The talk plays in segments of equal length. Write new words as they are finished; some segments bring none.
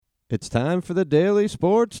It's time for the Daily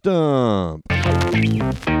Sports Dump.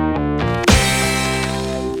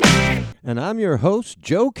 And I'm your host,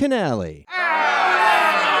 Joe Canale.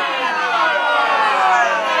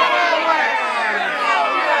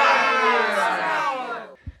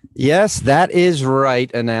 Yes, that is right,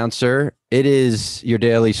 announcer. It is your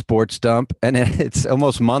Daily Sports Dump, and it's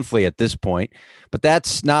almost monthly at this point, but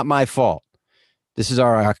that's not my fault. This is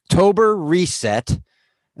our October reset.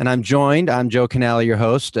 And I'm Joe Canale, your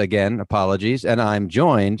host. Again, apologies. And I'm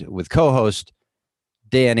joined with co-host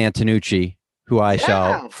Dan Antonucci, who I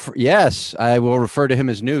will refer to him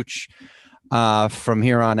as Nooch from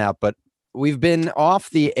here on out. But we've been off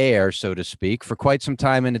the air, so to speak, for quite some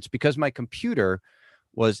time. And it's because my computer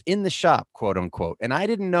was in the shop, quote unquote. And I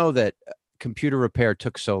didn't know that computer repair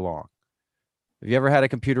took so long. Have you ever had a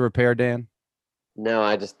computer repair, Dan? No,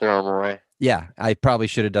 I just throw them away. Yeah, I probably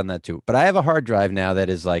should have done that too. But I have a hard drive now that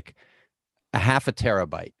is like a half a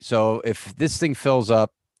terabyte. So if this thing fills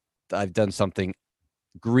up, I've done something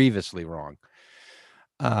grievously wrong.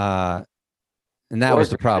 And that was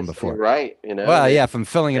the problem before. Right. Well, yeah, if I'm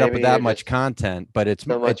filling it up with that much content, but it's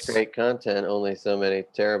so much great content, only so many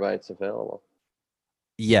terabytes available.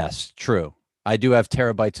 Yes, true. I do have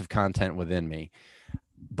terabytes of content within me,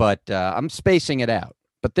 but I'm spacing it out.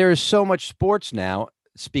 But there is so much sports now.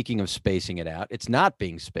 Speaking of spacing it out, it's not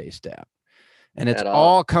being spaced out. And it's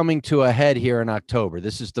all coming to a head here in October.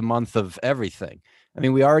 This is the month of everything. I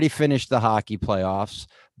mean, we already finished the hockey playoffs,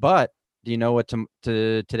 but do you know what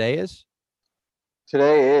today is?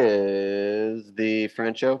 Today is the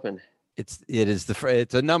French Open. It's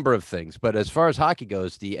a number of things, but as far as hockey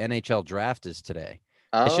goes, the NHL draft is today.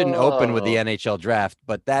 I shouldn't open with the NHL draft,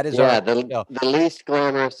 but that is the least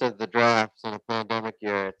glamorous of the drafts in a pandemic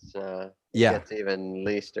year. It gets even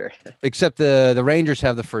leaster. Except the Rangers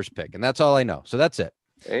have the first pick, and that's all I know. So that's it.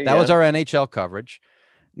 That was our NHL coverage.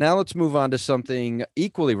 Now let's move on to something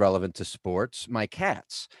equally relevant to sports, my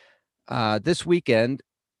cats. This weekend,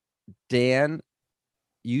 Dan,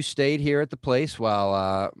 you stayed here at the place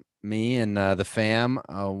while me and the fam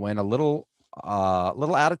went a little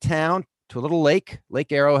out of town to a little Lake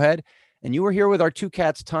Arrowhead, and you were here with our two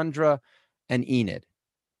cats, Tundra and Enid.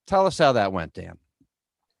 Tell us how that went, Dan.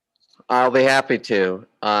 I'll be happy to.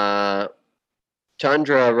 Tundra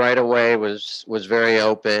right away was very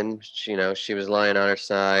open. She was lying on her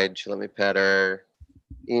side. She let me pet her.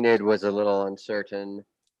 Enid was a little uncertain.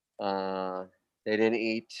 They didn't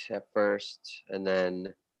eat at first, and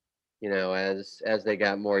then, as they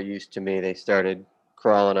got more used to me, they started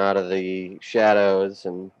crawling out of the shadows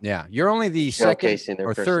and you're only the second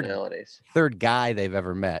or third guy they've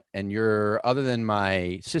ever met, and you're, other than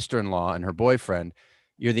my sister-in-law and her boyfriend,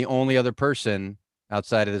 you're the only other person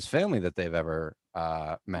outside of this family that they've ever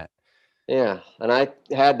met. Yeah, and I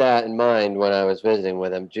had that in mind when I was visiting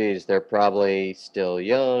with them. Geez, they're probably still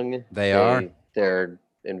young. They are. Their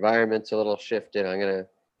environment's a little shifted. I'm gonna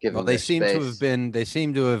give them. They seem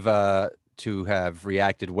to have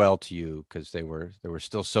reacted well to you because they were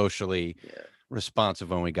still socially responsive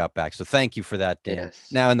when we got back. So thank you for that, Dan. Yes.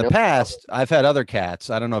 Now, in the past, I've had other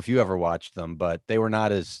cats. I don't know if you ever watched them, but they were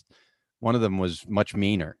not as. One of them was much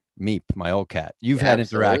meaner. Meep, my old cat. You've had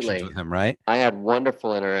interactions with him, right? I had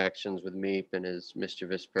wonderful interactions with Meep and his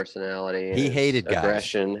mischievous personality. And he hated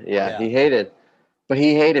aggression. Guys. Yeah, he hated, but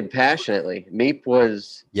he hated passionately. Meep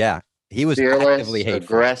was. Yeah, he was fearless, actively hateful.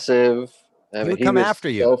 Aggressive. He would come after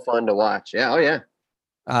you. So fun to watch. Yeah. Oh yeah.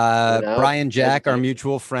 Brian Jack, our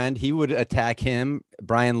mutual friend, he would attack him.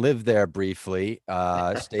 Brian lived there briefly,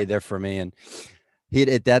 stayed there for me, and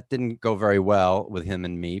that didn't go very well with him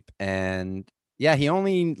and Meep. And yeah, he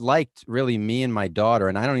only liked really me and my daughter,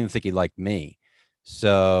 and I don't even think he liked me.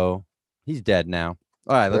 So he's dead now.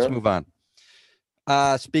 All right, let's move on.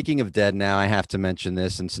 Speaking of dead now, I have to mention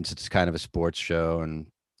this, and since it's kind of a sports show and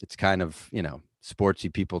it's kind of,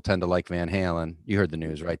 sportsy people tend to like Van Halen. You heard the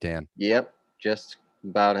news, right, Dan? Yep, just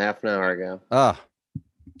about half an hour ago.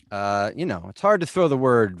 It's hard to throw the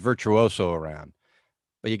word virtuoso around,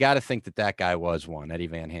 but you got to think that guy was one, Eddie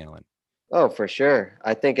Van Halen. Oh, for sure.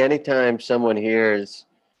 I think anytime someone hears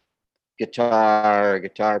guitar or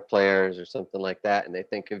guitar players or something like that, and they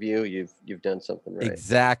think of you, you've done something right.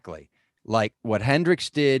 Exactly. Like what Hendrix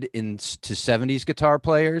did to 70s guitar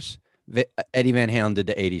players, Eddie Van Halen did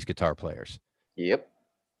to 80s guitar players. Yep.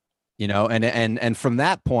 And from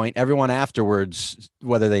that point, everyone afterwards,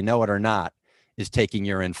 whether they know it or not, is taking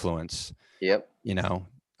your influence. Yep. Even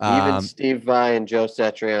Steve Vai and Joe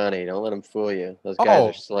Satriani, don't let them fool you. Those guys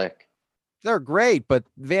are slick. They're great, but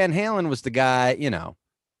Van Halen was the guy,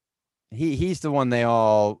 he's the one they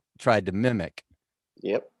all tried to mimic.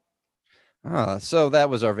 Yep. So that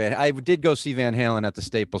was our Van. I did go see Van Halen at the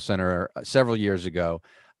Staples Center several years ago.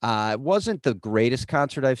 It wasn't the greatest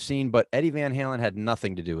concert I've seen, but Eddie Van Halen had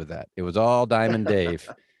nothing to do with that. It was all Diamond Dave,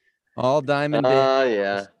 all Diamond Dave,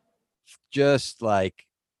 Yeah. just like,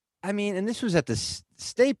 I mean, and this was at the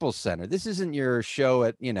Staples Center. This isn't your show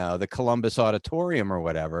at, the Columbus Auditorium or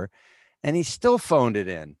whatever. And he still phoned it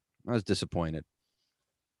in. I was disappointed.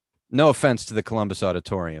 No offense to the Columbus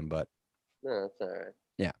Auditorium, but No, that's all right.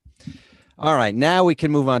 yeah. All right, now we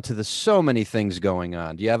can move on to the so many things going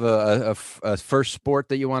on. Do you have a first sport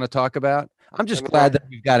that you want to talk about? I'm just glad that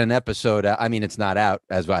we've got an episode. I mean, it's not out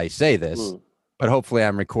as I say this, but hopefully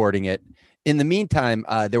I'm recording it. In the meantime,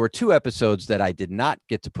 there were 2 episodes that I did not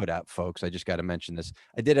get to put out, folks. I just got to mention this.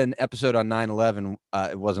 I did an episode on 9/11.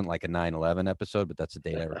 It wasn't like a 9/11 episode, but that's the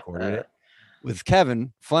date I recorded it with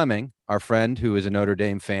Kevin Fleming, our friend who is a Notre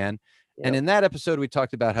Dame fan. Yep. And in that episode, we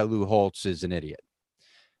talked about how Lou Holtz is an idiot.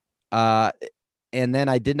 And then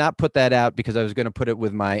I did not put that out because I was going to put it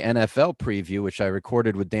with my NFL preview, which I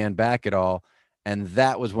recorded with Dan Backetall. And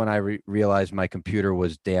that was when I realized my computer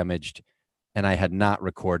was damaged and I had not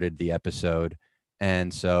recorded the episode.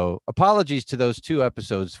 And so apologies to those 2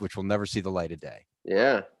 episodes, which will never see the light of day.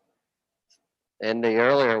 Yeah. And the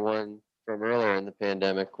earlier one from earlier in the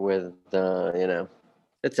pandemic with,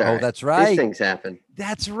 it's all right. That's right. These things happen.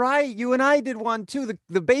 That's right. You and I did one too.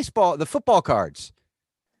 The football cards.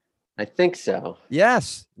 I think so.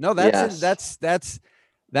 Yes. No, that's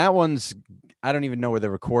that one's, I don't even know where the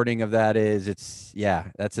recording of that is.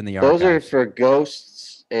 That's in the archives. Those are for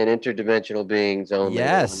ghosts and interdimensional beings only.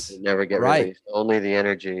 Yes. Never get released. Only the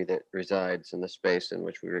energy that resides in the space in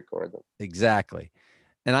which we record them. Exactly.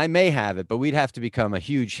 And I may have it, but we'd have to become a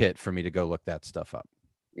huge hit for me to go look that stuff up.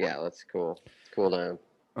 Yeah, that's cool. Cool down.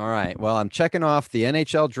 All right. Well, I'm checking off the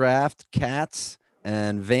NHL draft, Cats,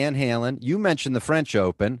 and Van Halen. You mentioned the French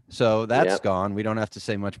Open, so that's gone. We don't have to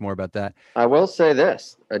say much more about that. I will say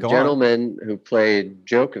this. A gentleman who played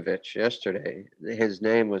Djokovic yesterday, his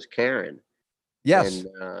name was Karen. Yes.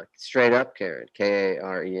 And straight up Karen,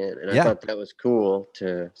 Karen. And I thought that was cool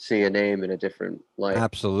to see a name in a different light.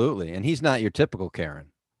 Absolutely. And he's not your typical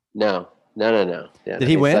Karen. No. Yeah, Did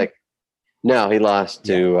he win? No, he lost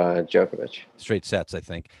to Djokovic. Straight sets, I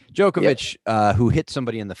think. Djokovic, who hit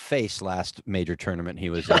somebody in the face last major tournament he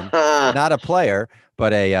was in. Not a player,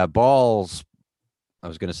 but a balls. I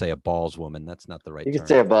was going to say a balls woman. That's not the right term. You could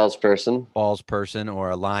say a balls person. Balls person or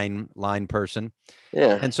a line person.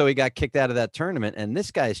 Yeah. And so he got kicked out of that tournament. And this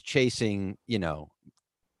guy's chasing,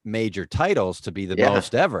 major titles to be the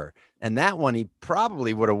most ever. And that one he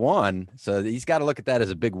probably would have won. So he's got to look at that as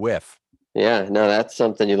a big whiff. Yeah, no, that's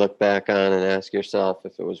something you look back on and ask yourself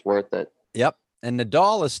if it was worth it. Yep. And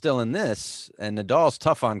Nadal is still in this, and Nadal's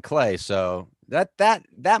tough on clay. So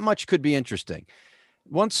that much could be interesting.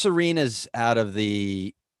 Once Serena's out of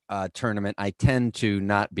the tournament, I tend to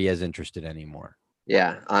not be as interested anymore.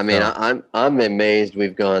 Yeah, I mean, I'm amazed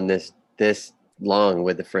we've gone this long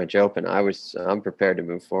with the French Open. I'm prepared to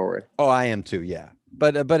move forward. Oh, I am too. Yeah,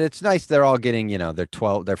 but it's nice they're all getting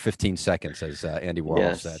their 15 seconds, as Andy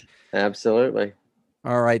Warhol said. Absolutely.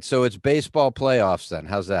 All right, so it's baseball playoffs then.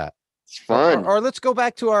 How's that? It's fun. Or let's go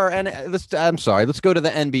back to let's go to the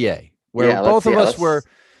NBA where both of us were.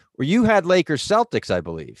 Where you had Lakers Celtics, I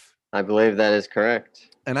believe. I believe that is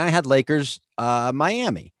correct. And I had Lakers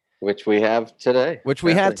Miami, which we have today.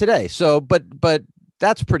 So, but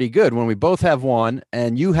that's pretty good when we both have one,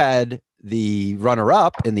 and you had the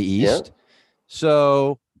runner-up in the East. Yep.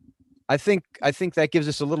 So, I think that gives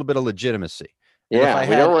us a little bit of legitimacy. Yeah,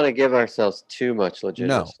 we don't want to give ourselves too much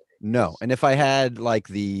legitimacy. No. And if I had like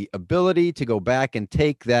the ability to go back and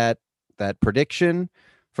take that prediction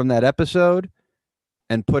from that episode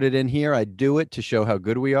and put it in here, I'd do it to show how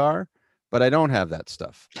good we are, but I don't have that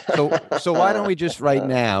stuff. So why don't we just right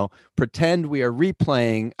now pretend we are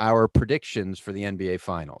replaying our predictions for the NBA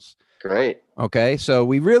Finals? Great. Okay, so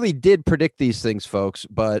we really did predict these things, folks,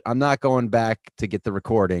 but I'm not going back to get the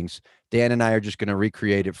recordings. Dan and I are just going to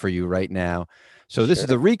recreate it for you right now. So this is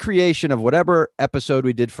the recreation of whatever episode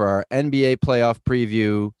we did for our NBA playoff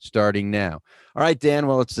preview starting now. All right, Dan,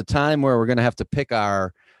 well, it's the time where we're going to have to pick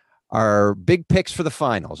our big picks for the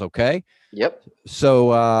finals, okay? Yep.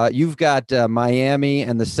 So you've got Miami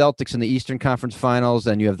and the Celtics in the Eastern Conference Finals,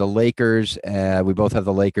 and you have the Lakers. We both have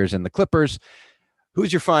the Lakers and the Clippers.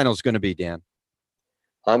 Who's your finals going to be, Dan?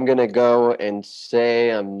 I'm going to go and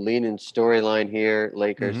say I'm leaning storyline here,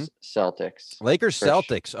 Lakers, Celtics. Lakers,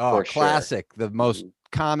 Celtics. Classic. Sure. The most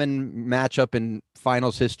common matchup in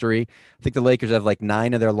finals history. I think the Lakers have like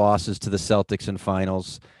 9 of their losses to the Celtics in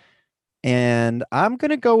finals. And I'm going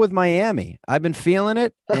to go with Miami. I've been feeling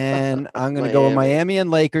it, and I'm going to go with Miami. Miami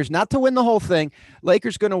and Lakers, not to win the whole thing.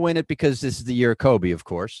 Lakers going to win it because this is the year of Kobe, of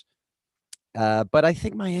course. But I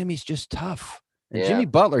think Miami's just tough. And Yeah. Jimmy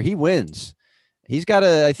Butler, he wins.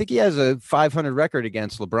 I think he has a 500 record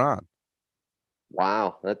against LeBron.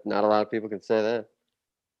 Wow. That not a lot of people can say that.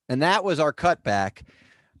 And that was our cutback.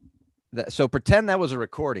 So pretend that was a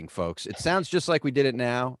recording, folks. It sounds just like we did it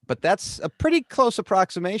now, but that's a pretty close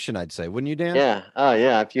approximation, I'd say, wouldn't you, Dan? Yeah. Oh,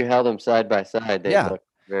 yeah. If you held them side by side, they'd Yeah. look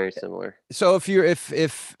very similar. So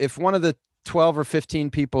if one of the 12 or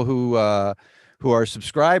 15 people who are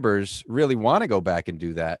subscribers really want to go back and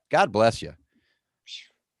do that, God bless you.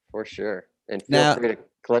 For sure. And feel Now, free to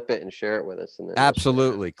clip it and share it with us. And then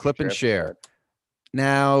absolutely, clip and share.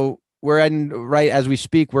 Now we're in right as we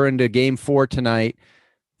speak. We're into Game 4 tonight.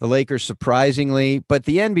 The Lakers, surprisingly, but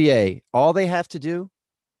the NBA, all they have to do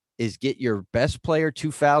is get your best player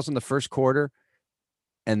 2 fouls in the first quarter,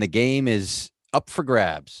 and the game is up for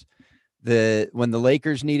grabs. When the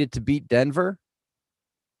Lakers needed to beat Denver,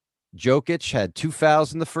 Jokic had 2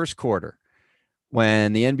 fouls in the first quarter.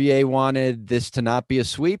 When the NBA wanted this to not be a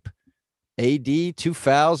sweep, AD 2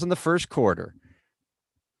 fouls in the first quarter.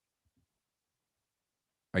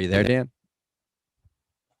 Are you there, Dan?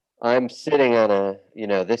 I'm sitting on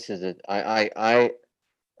this is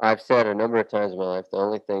I've said a number of times in my life, the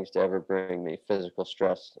only things to ever bring me physical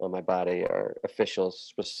stress on my body are officials,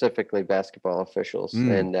 specifically basketball officials.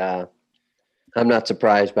 And I'm not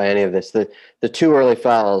surprised by any of this. The too early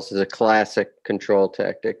fouls is a classic control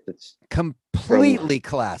tactic that's completely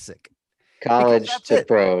classic. College to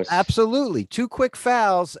pros. Absolutely. 2 quick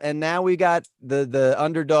fouls, and now we got the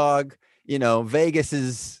underdog. Vegas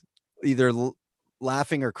is either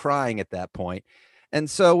laughing or crying at that point. And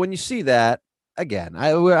so when you see that, again,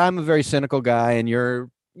 I'm a very cynical guy, and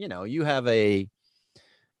you have a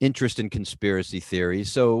interest in conspiracy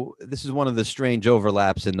theories. So this is one of the strange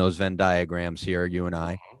overlaps in those Venn diagrams here, you and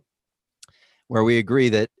I, where we agree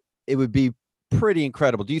that it would be pretty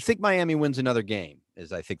incredible. Do you think Miami wins another game?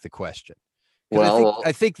 Is I think the question. Well,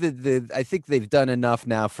 I think they've done enough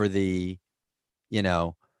now for the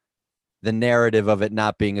narrative of it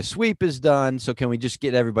not being a sweep is done. So can we just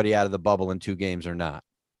get everybody out of the bubble in 2 games or not?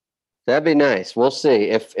 That'd be nice. We'll see.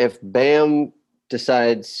 If Bam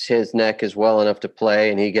decides his neck is well enough to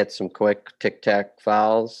play and he gets some quick tic-tac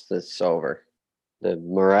fouls, that's over. The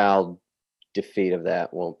morale defeat of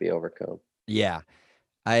that won't be overcome. Yeah.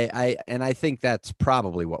 I think that's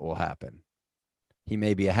probably what will happen. He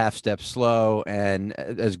may be a half step slow, and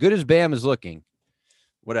as good as Bam is looking,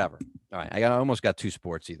 whatever. All right. I almost got 2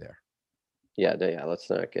 sportsy there. Yeah. Let's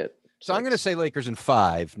not get. So I'm going to say Lakers in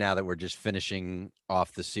 5 now that we're just finishing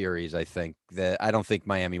off the series. I don't think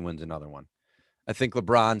Miami wins another one. I think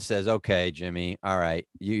LeBron says, okay, Jimmy, all right,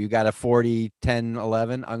 you got a 40, 10,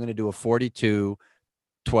 11. I'm going to do a 42,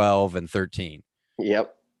 12, and 13.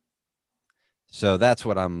 Yep. So that's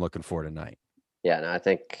what I'm looking for tonight. Yeah, no, I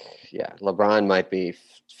think, LeBron might be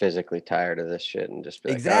physically tired of this shit and just be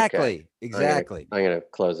like, exactly. I'm going to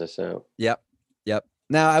close this out. Yep.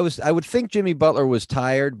 Now, I would think Jimmy Butler was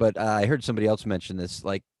tired, but I heard somebody else mention this.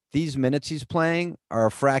 Like, these minutes he's playing are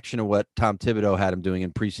a fraction of what Tom Thibodeau had him doing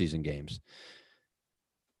in preseason games.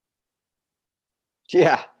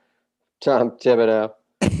 Yeah, Tom Thibodeau.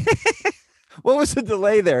 What was the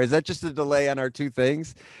delay there? Is that just a delay on our 2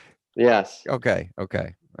 things? Yes. Okay.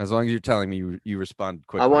 As long as you're telling me you respond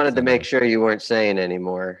quickly. I wanted to make sure you weren't saying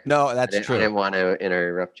anymore. No, that's true. I didn't want to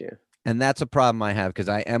interrupt you. And that's a problem I have because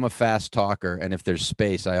I am a fast talker. And if there's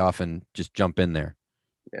space, I often just jump in there.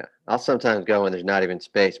 Yeah. I'll sometimes go when there's not even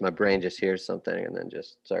space. My brain just hears something and then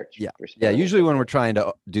just starts. Yeah. Usually when we're trying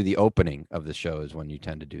to do the opening of the show is when you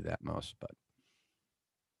tend to do that most. But,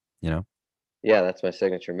 Yeah, that's my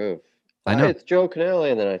signature move. I know. It's Joe Canale.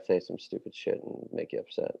 And then I say some stupid shit and make you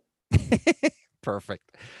upset.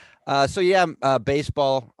 Perfect.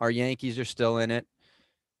 Baseball, our Yankees are still in it.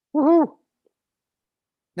 Woohoo!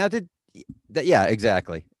 Now, yeah,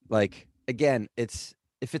 exactly. Like, again, if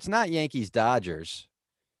it's not Yankees Dodgers,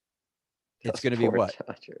 it's going to be what?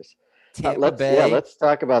 Dodgers. Tampa Bay. Let's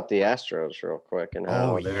talk about the Astros real quick and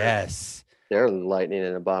how they're lightning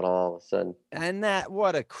in a bottle all of a sudden. And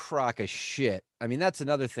what a crock of shit. I mean, that's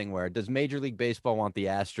another thing where does Major League Baseball want the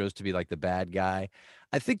Astros to be like the bad guy?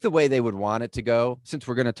 I think the way they would want it to go, since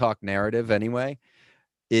we're going to talk narrative anyway,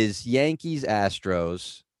 is Yankees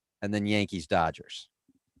Astros and then Yankees Dodgers.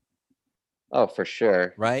 Oh, for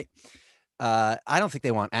sure. Right. I don't think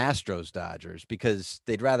they want Astros Dodgers because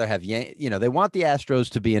they'd rather have, they want the Astros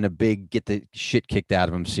to be in a big get the shit kicked out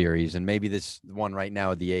of them series. And maybe this one right now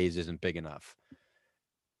with the A's isn't big enough.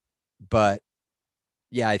 But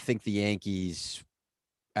Yeah, I think the Yankees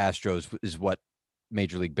Astros is what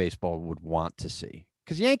Major League Baseball would want to see,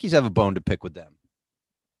 because Yankees have a bone to pick with them.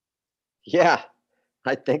 Yeah,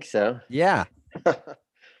 I think so. Yeah,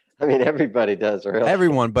 I mean, everybody does, really.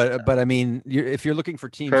 everyone, but I mean, if you're looking for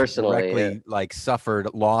teams who Personally, directly like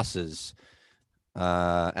suffered losses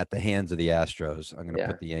at the hands of the Astros, I'm going to yeah,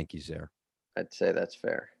 put the Yankees there. I'd say that's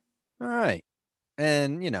fair. All right,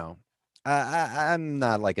 and I'm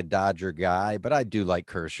not like a Dodger guy, but I do like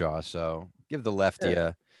Kershaw, so give the lefty Yeah.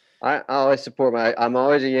 a. I always support I'm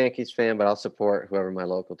always a Yankees fan, but I'll support whoever my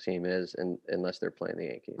local team is, and unless they're playing the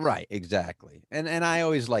Yankees. Right, exactly. And I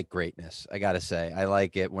always like greatness. I got to say, I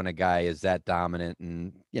like it when a guy is that dominant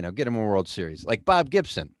and, get him a World Series, like Bob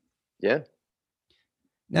Gibson. Yeah.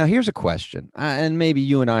 Now, here's a question, and maybe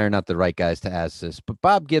you and I are not the right guys to ask this, but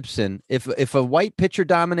Bob Gibson, if a white pitcher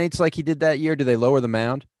dominates like he did that year, do they lower the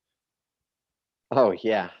mound? Oh,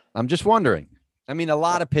 yeah. I'm just wondering. I mean, a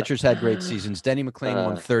lot of pitchers had great seasons. Denny McLain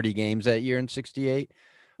won 30 games that year in '68.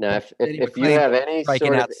 Now, Denny if you McLain have any striking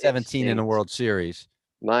sort out of 17 in a instinct, World Series.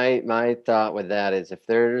 my thought with that is, if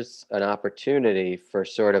there's an opportunity for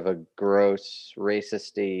sort of a gross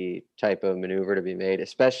racist type of maneuver to be made,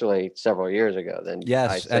 especially several years ago, then I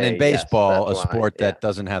Yes, and in say yes, baseball, a that's why. sport Yeah. that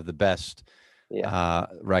doesn't have the best Yeah.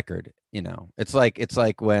 record, it's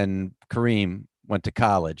like when Kareem went to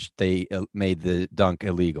college, they made the dunk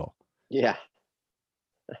illegal. Yeah.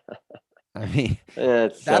 I mean,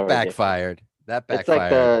 It's that so ridiculous. backfired. That It's like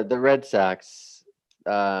backfired. the Red Sox.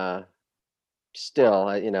 Still,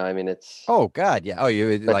 I mean, it's Oh God, yeah. Oh,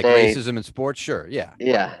 you but like racism in sports? Sure, yeah.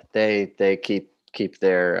 yeah, they keep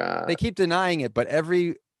their They keep denying it, but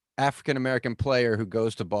every African American player who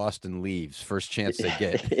goes to Boston leaves first chance they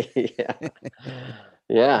get. yeah.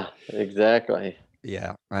 Yeah, exactly.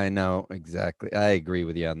 Yeah, I know exactly. I agree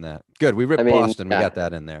with you on that. Good. We I ripped mean, Boston. We got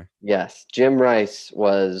that in there. yes, Jim Rice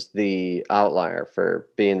was the outlier for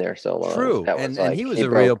being there so long. True, That was and he was he a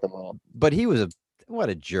broke real, the mold. but he was what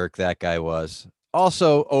a jerk that guy was.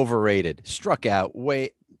 Also overrated. Struck out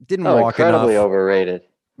way. Didn't walk incredibly enough. overrated.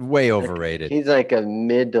 Way overrated. He's like a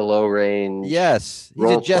mid to low range. Yes,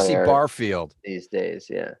 he's a Jesse Barfield these days.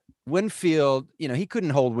 Yeah. Winfield, he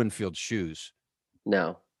couldn't hold Winfield's shoes.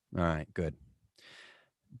 No. All right, good.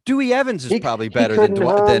 Dewey Evans is probably better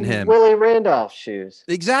than him. Willie Randolph's shoes.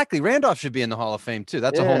 Exactly. Randolph should be in the Hall of Fame too.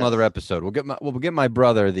 That's a whole nother episode. We'll get my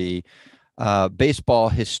brother, the baseball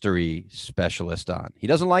history specialist, on. He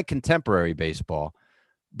doesn't like contemporary baseball,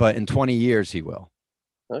 but in 20 years he will.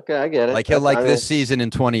 Okay, I get it. Like he'll this season in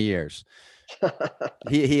 20 years.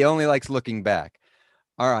 he only likes looking back.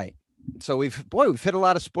 All right. So we've hit a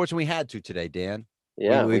lot of sports, and we had to today, Dan.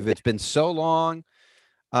 Yeah. It's been so long.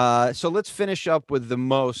 So let's finish up with the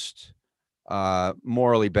most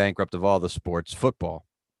morally bankrupt of all the sports, football.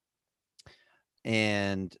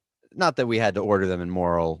 And not that we had to order them in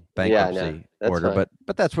moral bankruptcy order, fine.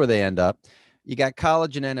 but that's where they end up. You got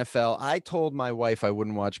college and NFL. I told my wife I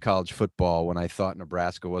wouldn't watch college football when I thought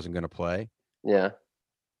Nebraska wasn't going to play. Yeah.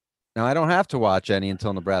 Now, I don't have to watch any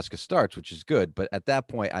until Nebraska starts, which is good. But at that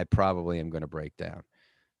point, I probably am going to break down.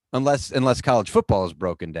 Unless college football is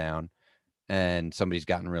broken down and somebody's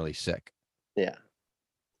gotten really sick. Yeah.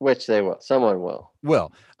 Which they will. Someone will.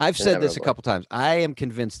 Well, I've said this a couple times. I am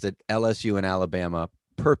convinced that LSU and Alabama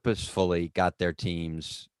purposefully got their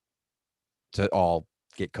teams to all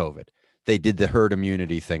get COVID. They did the herd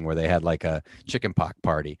immunity thing where they had like a chickenpox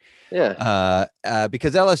party. Yeah.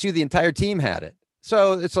 Because LSU, the entire team had it.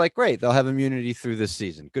 So it's like, great, they'll have immunity through this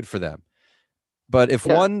season. Good for them. But if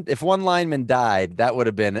one lineman died, that would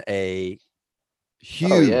have been a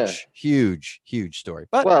huge story.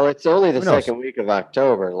 But well, it's only the second week of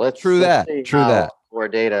October. Let's see how more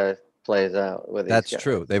data plays out with That's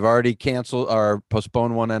true. They've already canceled or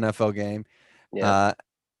postponed one NFL game. Yeah.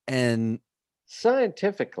 And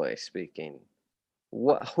scientifically speaking,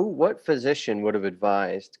 what physician would have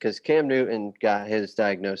advised? Because Cam Newton got his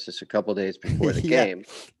diagnosis a couple days before the game.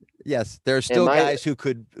 Yes, there are still guys who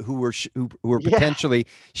were potentially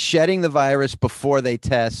shedding the virus before they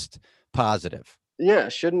test positive. Yeah,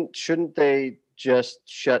 shouldn't they just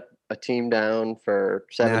shut a team down for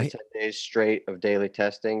 7 to 10 days straight of daily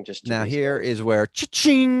testing? Here is where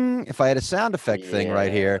cha-ching. If I had a sound effect thing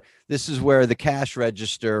right here, this is where the cash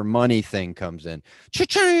register money thing comes in.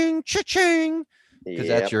 Cha-ching, cha-ching. Because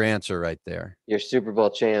that's your answer right there. Your Super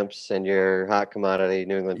Bowl champs and your hot commodity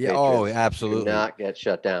New England Patriots. Oh, absolutely. Do not get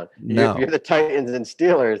shut down. No. You're the Titans and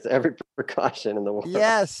Steelers, every precaution in the world.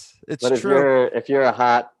 Yes, it's true. If you're a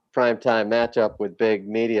hot primetime matchup with big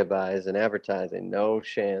media buys and advertising, no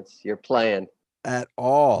chance you're playing. At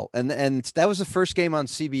all. And that was the first game on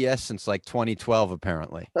CBS since like 2012,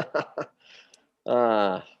 apparently.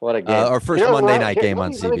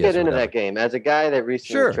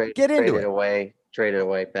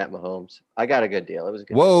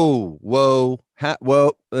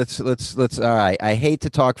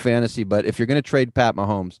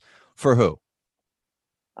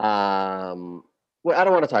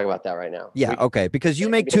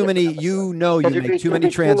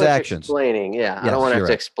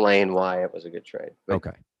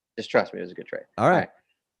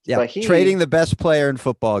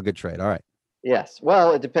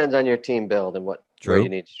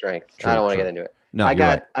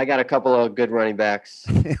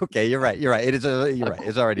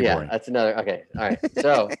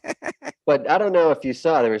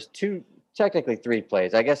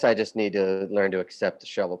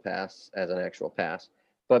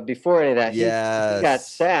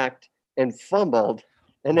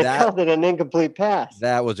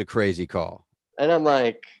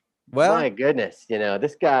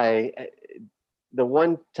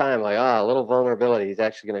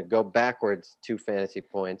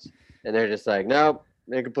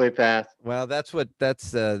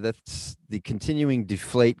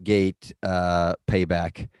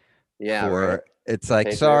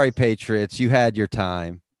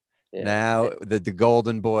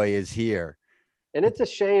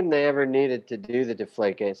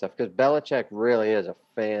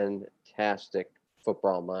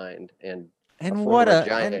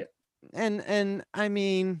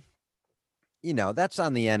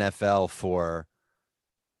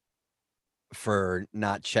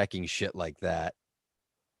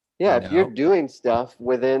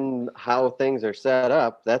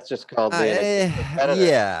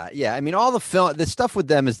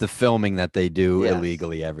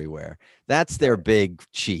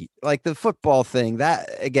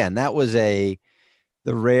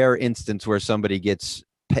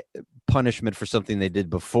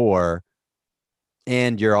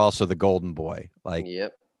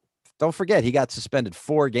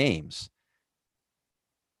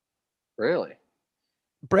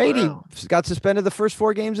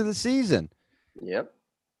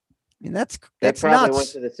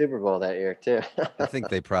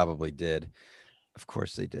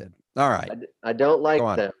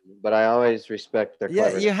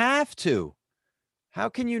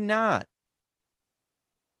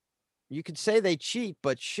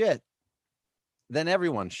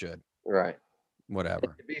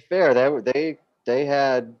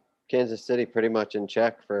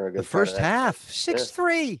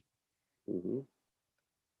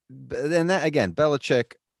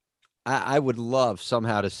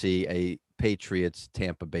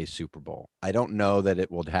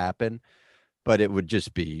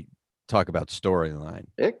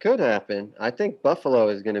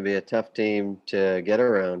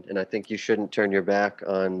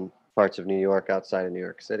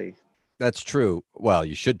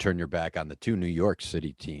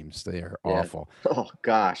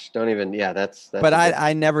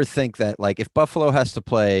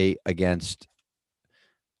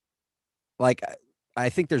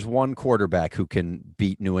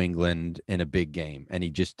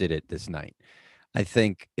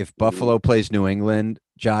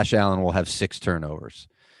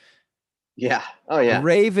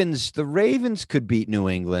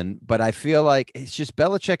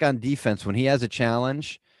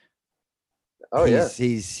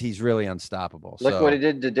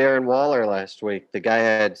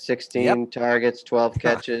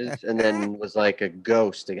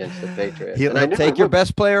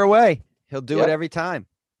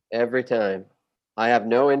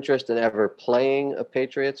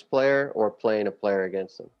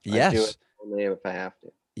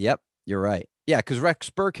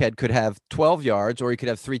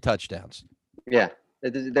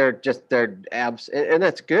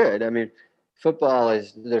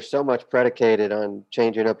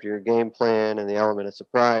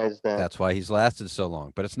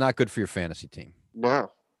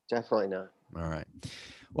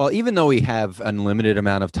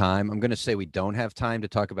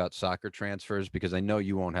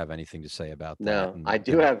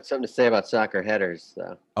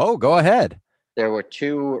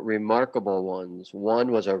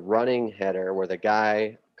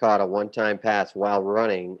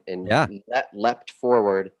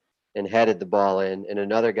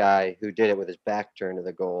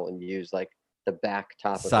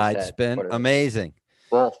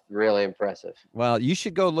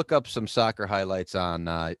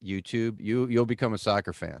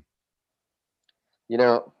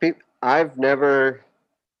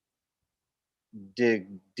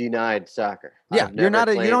 denied soccer. Yeah, I've you're never not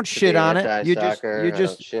you claimed don't to shit be on it. You anti-soccer. I don't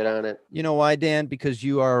just shit on it. you know why, Dan? Because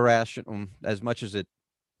you are rational. As much as it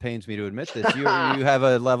pains me to admit this, you have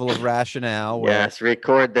a level of rationale where Yes,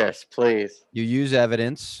 record this, please. you use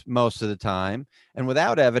evidence most of the time, and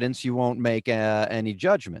without evidence, you won't make any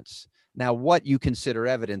judgments. Now, what you consider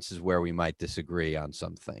evidence is where we might disagree on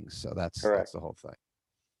some things. So that's Correct. the whole thing.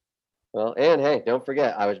 Well, and hey, don't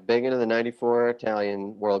forget, I was big into the '94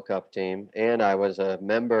 Italian World Cup team, and I was a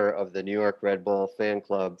member of the New York Red Bull fan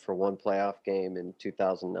club for one playoff game in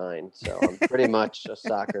 2009. So I'm pretty much a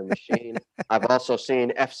soccer machine. I've also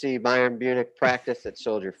seen FC Bayern Munich practice at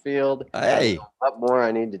Soldier Field. I don't Hey, know what more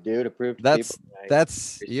I need to do to prove to that's people I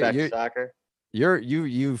that's respect soccer.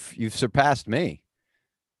 you've surpassed me.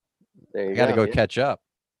 There you I got to go Yeah. catch up.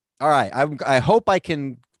 All right, I hope I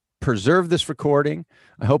can preserve this recording.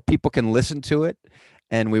 I hope people can listen to it,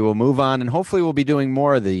 and we will move on. And hopefully, we'll be doing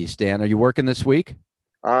more of these. Dan, are you working this week?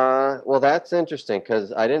 Well, that's interesting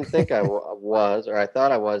because I didn't think I was, or I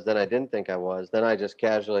thought I was, then I didn't think I was. Then I just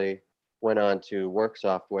casually went on to work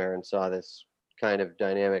software and saw this kind of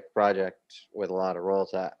dynamic project with a lot of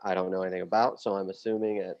roles that I don't know anything about. So I'm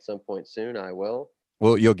assuming at some point soon I will.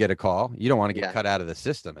 Well, you'll get a call. You don't want to get Yeah. cut out of the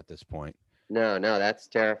system at this point. No, that's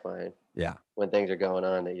terrifying. Yeah. When things are going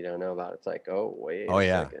on that you don't know about, it's like, oh, wait Oh, a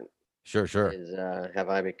yeah. second. Sure. Have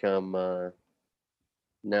I become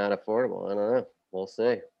not affordable? I don't know. We'll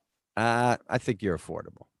see. I think you're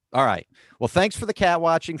affordable. All right. Well, thanks for the cat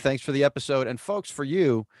watching. Thanks for the episode. And folks, for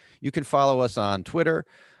you can follow us on Twitter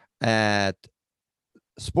at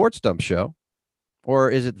Sports Dump Show, or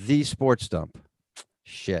is it the Sports Dump?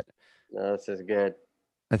 Shit. No, this is good.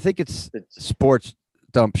 I think it's Sports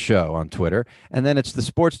Dump Show on Twitter. And then it's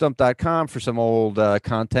thesportsdump.com for some old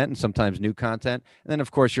content and sometimes new content. And then,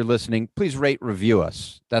 of course, you're listening. Please rate, review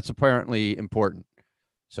us. That's apparently important.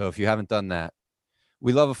 So if you haven't done that,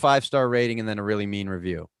 we love a 5-star rating and then a really mean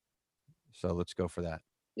review. So let's go for that.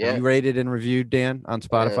 Yeah. Have you rated and reviewed, Dan, on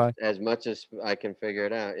Spotify? As much as I can figure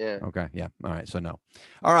it out. Yeah. Okay. Yeah. All right. So no.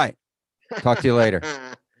 All right. Talk to you later.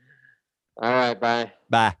 All right. Bye.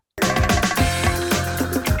 Bye.